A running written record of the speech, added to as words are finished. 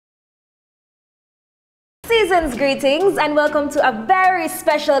Season's greetings and welcome to a very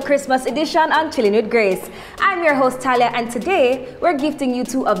special Christmas edition on Chilling with Grace. I'm your host Talia, and today we're gifting you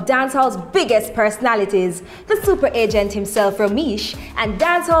two of dancehall's biggest personalities, the super agent himself Romeich and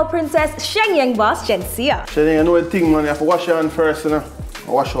dancehall princess Sheng boss Shenseea. Sheng, you know the thing, man, you have to wash your hand first, you know.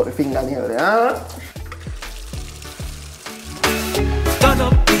 Wash out the fingernail there, huh?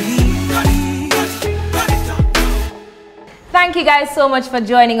 Thank you guys so much for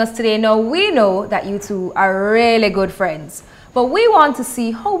joining us today. Now, we know that you two are really good friends, but we want to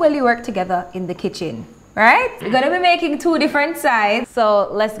see how well you work together in the kitchen, right? We're gonna be making two different sides, so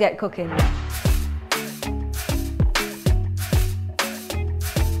let's get cooking.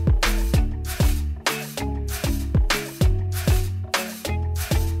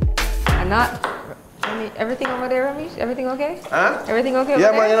 Everything over there, Romeich? Everything okay? Huh? Everything okay over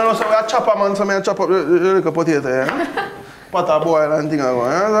yeah, there? man, you know, so I chop a man, so I chop up the little potato, yeah? Pot a boil and thing I go,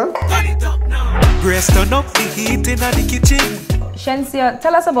 yeah? Grace, turn up the heat in the kitchen. Shenseea,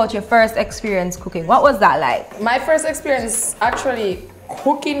 tell us about your first experience cooking. What was that like? My first experience actually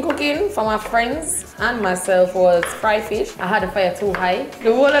cooking for my friends and myself was fry fish. I had the fire too high.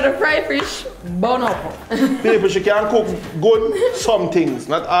 The whole of the fry fish burn up. People, she can cook good some things,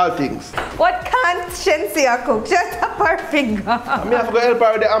 not all things. What can't Shenseea cook? Just up her finger. I mean, I have to go help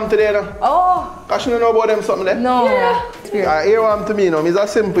her with the ham today, no? Oh. Because she don't know about them something there. No. Yeah. Here am to me, you know. It's a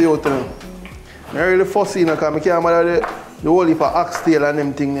simple youth, you know. I'm really fussy, you know, because I can't bother the whole heap of oxtail and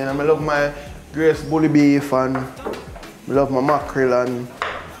them things. You know. I love my Grace bully beef and I love my mackerel and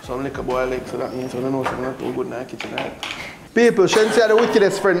some liquor boiled eggs, so that means I don't know something not too good in the kitchen. Right? People, Shenseea the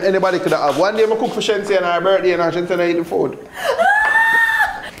wickedest friend anybody could have. One day I cook for Shenseea on her birthday and Shenseea eat the food.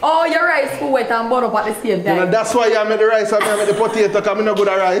 Oh, your rice too wet and burn up at the same time. You know, that's why I made the rice and I made the potato, because I'm not good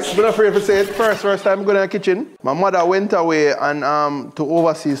at rice. I'm not afraid to say it. First time I go in the kitchen. My mother went away and to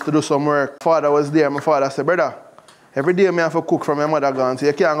overseas to do some work. Father was there. My father said, brother, every day I have to cook from my mother gone, so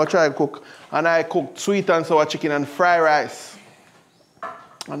you can't go try to cook. And I cooked sweet and sour chicken and fried rice.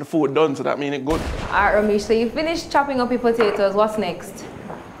 And the food done, so that means it's good. Alright, Romeich, so you finished chopping up your potatoes. What's next?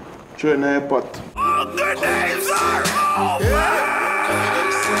 Throw it in the pot. The days are over!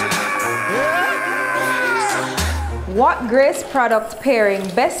 What Grace product pairing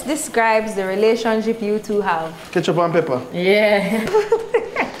best describes the relationship you two have? Ketchup and pepper. Yeah.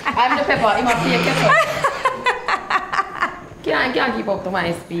 I'm the pepper, he must be a ketchup. Can't keep up to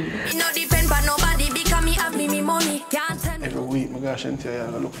my speed. It no depend but nobody because me have me money. Can't tell me. Every week, my gosh,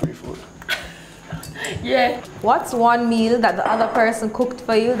 Shenseea, I look for your food. Yeah. What's one meal that the other person cooked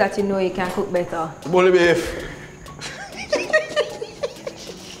for you that you know you can cook better? Bully beef.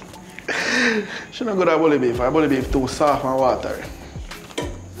 She not good at bully beef. Bully beef too soft and watery.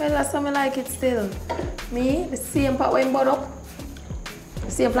 Well, that's how I like it still. Me, the same pot when burn up.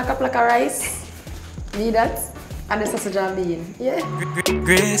 The same plaka rice. Me that. And the sausage and bean. Yeah.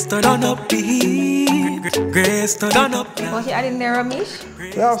 Grace, turn up the heat. Grace, turn up. What you adding there, Romeich?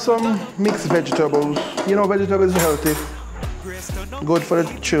 We have some mixed vegetables. You know, vegetables is healthy. Good for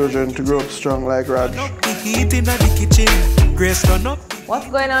the children to grow up strong like Raj. The heat in the kitchen. Grace, turn up. What's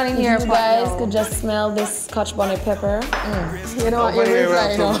going on in here? You guys could just smell this Scotch bonnet pepper. You know what Over you here we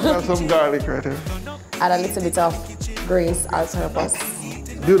right now. have some garlic right here. Add a little bit of Grace all-purpose.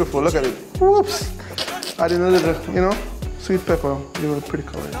 Beautiful, look at it. Whoops. Adding a little, you know, sweet pepper. You know, pretty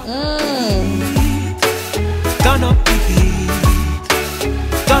color. Turn up the heat.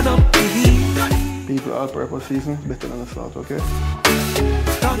 Turn up the heat. People all-purpose season, better than the salt, okay?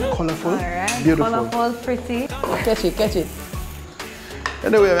 Colorful, Alright, beautiful. colorful, pretty. Catch it.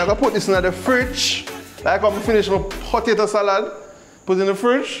 Anyway, I'm gonna put this in the fridge. Like I'm finish my potato salad. Put it in the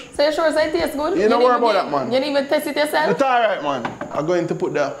fridge. So you sure it tastes good? You don't worry about that, man. You didn't even taste it yourself? It's alright, man. I'm going to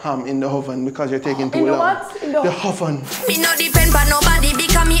put the ham in the oven because you're taking too In the long. what? In the oven. Me no depend but nobody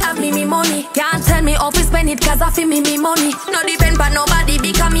because me have me money. Can't tell me how to spend it cause I feel me money. No depend but nobody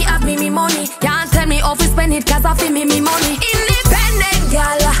because me have me money. Can't tell me how to spend it cause I feel me money. Independent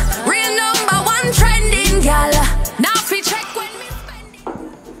gal, real number one trending gal. Now fi check when me spend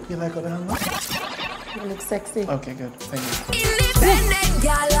it. You like how the ham looks? You look sexy. Okay, good. Thank you. Independent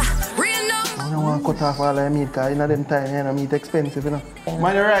gal, real number. I don't want to cut off all the meat because in them time, you know, meat expensive, you know.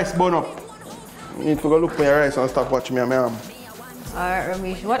 Mind your rice burn up. You need to go look for your rice and stop watching me and my ham. Alright,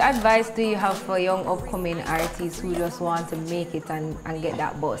 Romeich, what advice do you have for young upcoming artists who just want to make it and get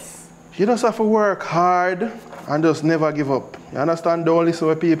that buzz? You just have to work hard and just never give up. You understand? Don't listen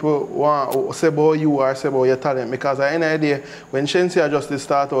to what people want say about you or say about your talent. Because at the end of the day, when Shenseea just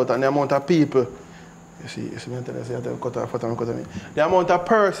start out and the amount of people, you see me tell you, cut off me. The amount of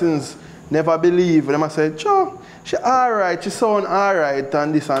persons never believe. Them I say, Joe, she alright, she sound alright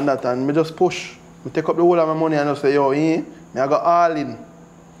and this and that, and me just push. I take up the whole of my money and I say, yo, I got all in.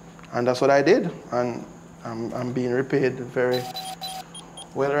 And that's what I did. And I'm being repaid very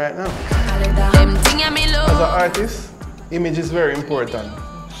well right now. As an artist, image is very important.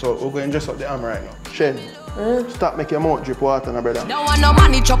 So we're going to dress up the arm right now. Shen, stop making your mouth drip water, my brother. Don't want no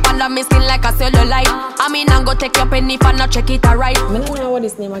money chop under me skin like a cellulite. I mean, I'm gonna take your penny if I not check it alright. I don't know what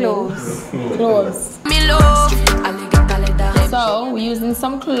this name again. Cloves. Me love. So we're using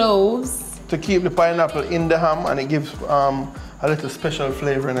some cloves. To keep the pineapple in the ham, and it gives a little special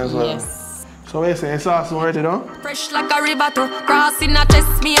flavoring as well. Yes. So what you say, sauce ready now? Fresh like a river to crossing a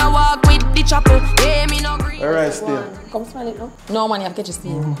chest, me a walk with the chapel. Yeah, me no green. Alright, still. Come smell it now. No man, you have to catch a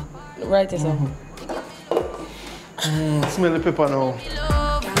steam. Right yourself. Smell the pepper now.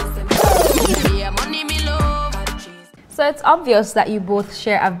 So it's obvious that you both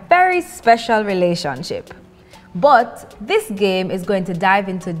share a very special relationship. But this game is going to dive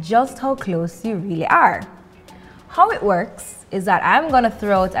into just how close you really are. How it works is that I'm going to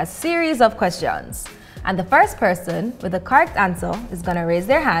throw out a series of questions, and the first person with the correct answer is going to raise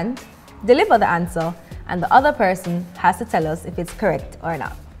their hand, deliver the answer, and the other person has to tell us if it's correct or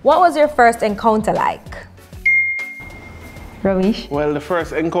not. What was your first encounter like? Romeich? Well, the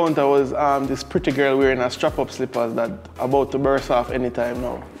first encounter was this pretty girl wearing a strap-up slippers that about to burst off anytime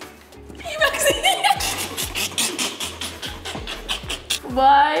now.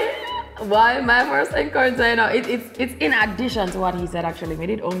 Why my first encounter, you know, it's in addition to what he said actually made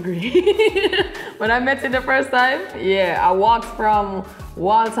it hungry. When I met him the first time, yeah, I walked from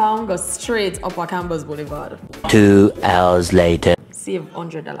Walltown, go straight up a Campbell's Boulevard. 2 hours later. Save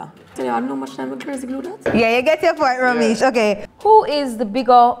 $100. Tell you, I know how much time with crazy glue that. Yeah, you get your point, Romeich. Yeah. Okay. Who is the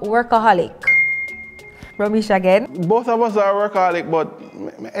bigger workaholic? Romeich again. Both of us are workaholic,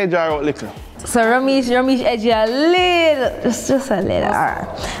 but my edge are out little. So Romeich edge you a little, just a little. All right.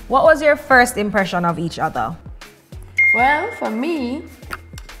 What was your first impression of each other? Well, for me,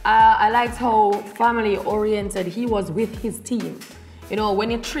 I liked how family-oriented he was with his team. You know, when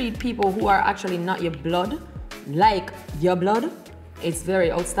you treat people who are actually not your blood, like your blood, it's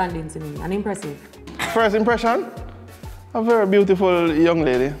very outstanding to me and impressive. First impression? A very beautiful young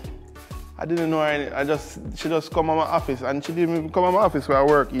lady. I didn't know her, she just come to my office, and she didn't even come to my office where I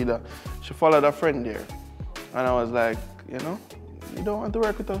work either. She followed a friend there. And I was like, you know, you don't want to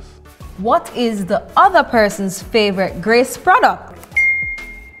work with us. What is the other person's favorite Grace product?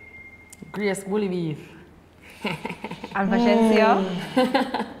 Grace bully beef. And for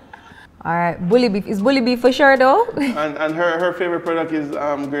Shenseea? All right, bully beef. Is bully beef for sure though? And her favorite product is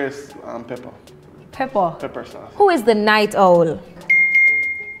Grace pepper. Pepper? Pepper sauce. Who is the night owl?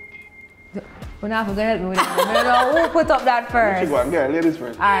 We're not going to help me with that. I don't know who put up that first. Go on, girl, ladies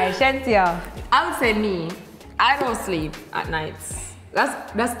first. All right, Shenseea. I would say me. I don't sleep at nights.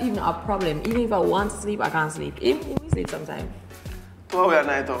 That's even a problem. Even if I want to sleep, I can't sleep. Even if we sleep sometimes. So we are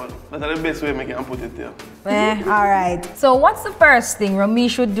night owl. That's the best way I can put it there. All right. So what's the first thing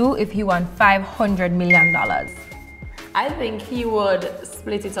Romeich would do if he won $500 million? I think he would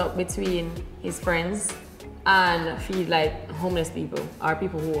split it up between his friends and feed like homeless people or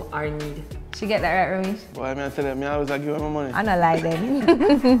people who are in need. She get that right, Romeich? Boy, I tell them, I always give her my money. I don't lie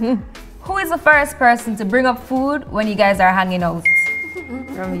then. Who is the first person to bring up food when you guys are hanging out?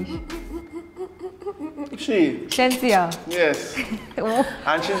 Romeich. She. Shenseea. Yes.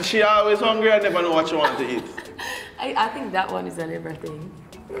 And she always hungry and never know what she wants to eat. I think that one is a liver thing.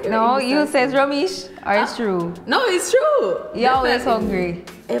 No, you says Romeich, or it's true? No, it's true. You're always hungry.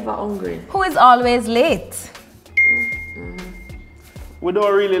 Ever hungry. Who is always late? We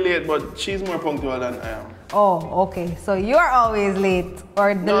don't really late, but she's more punctual than I am. Oh, okay. So you're always late,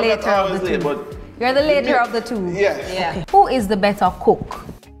 or the later of the two? Late, but you're the later of the two? Yes. Yeah. Okay. Who is the better cook?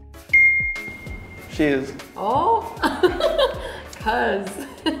 She is. Oh, cuz.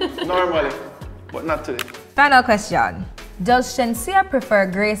 Normally, but not today. Final question. Does Shenseea prefer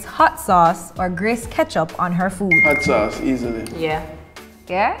Grace hot sauce or Grace ketchup on her food? Hot sauce, easily. Yeah.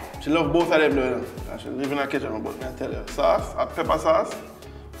 Yeah? She loves both of them though. She live in a kitchen, but I tell you, sauce, a pepper sauce.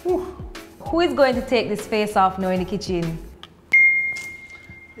 Whew. Who is going to take this face off now in the kitchen?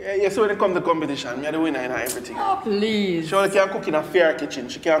 Yeah, so when it comes to competition, I'm the winner in everything. Oh, please. She only can cook in a fair kitchen.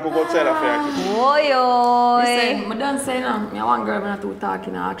 She can't cook outside a fair kitchen. Oi, oi. Listen, I don't say no. I want girl, I'm not too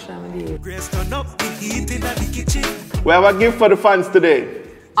talking in action. Grace turn up the heat in the kitchen. We have a gift for the fans today.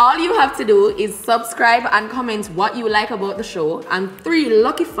 All you have to do is subscribe and comment what you like about the show, and 3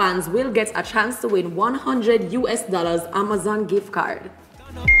 lucky fans will get a chance to win $100 Amazon gift card.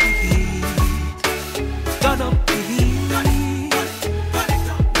 Turn up the heat. Turn up the heat.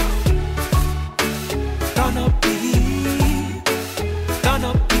 Turn up the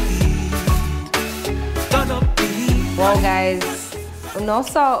heat. Wow, guys. No,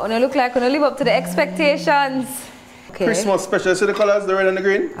 so you look like you live up to the expectations. Okay. Christmas special. See the colors, the red and the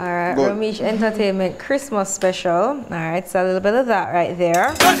green? All right, Romeich Entertainment Christmas special. All right, so a little bit of that right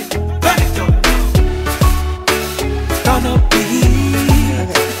there. Turn up the heat.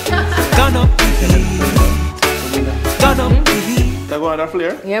 Turn up the heat. Turn up the heat. That go on that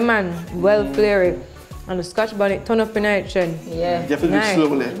flare? Yeah, man. Well flary. And the Scotch bonnet turn up in action. Yeah. You have to do it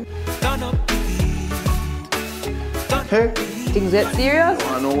slowly. Turn up the heat. Hey. Things get serious?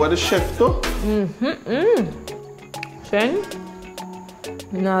 I know what the chef do. Shen?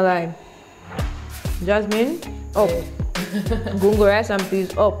 No lie. Jasmine, up. Gungo rice and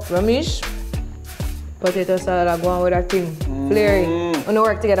peas, up. Romeich, potato salad, I go on with that thing. Flary. We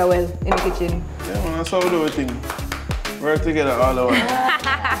work together well in the kitchen. Yeah, man, that's how we do thing. Work together all the way.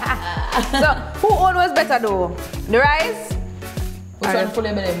 So, who own was better though? The rice? Which one full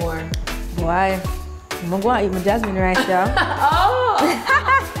of more? Why? I'm going to eat my jasmine rice, yeah.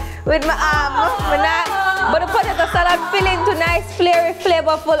 With my arm. But the potato salad filling to nice, flary,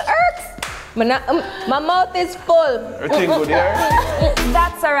 flavorful herbs. My mouth is full. Everything good here?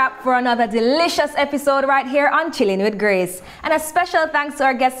 That's a wrap for another delicious episode right here on Chilling with Grace. And a special thanks to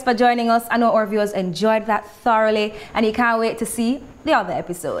our guests for joining us. I know our viewers enjoyed that thoroughly and you can't wait to see the other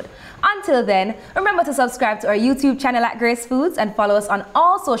episode. Until then, remember to subscribe to our YouTube channel at Grace Foods and follow us on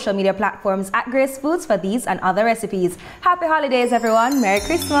all social media platforms at Grace Foods for these and other recipes. Happy holidays, everyone. Merry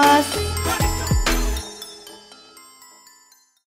Christmas.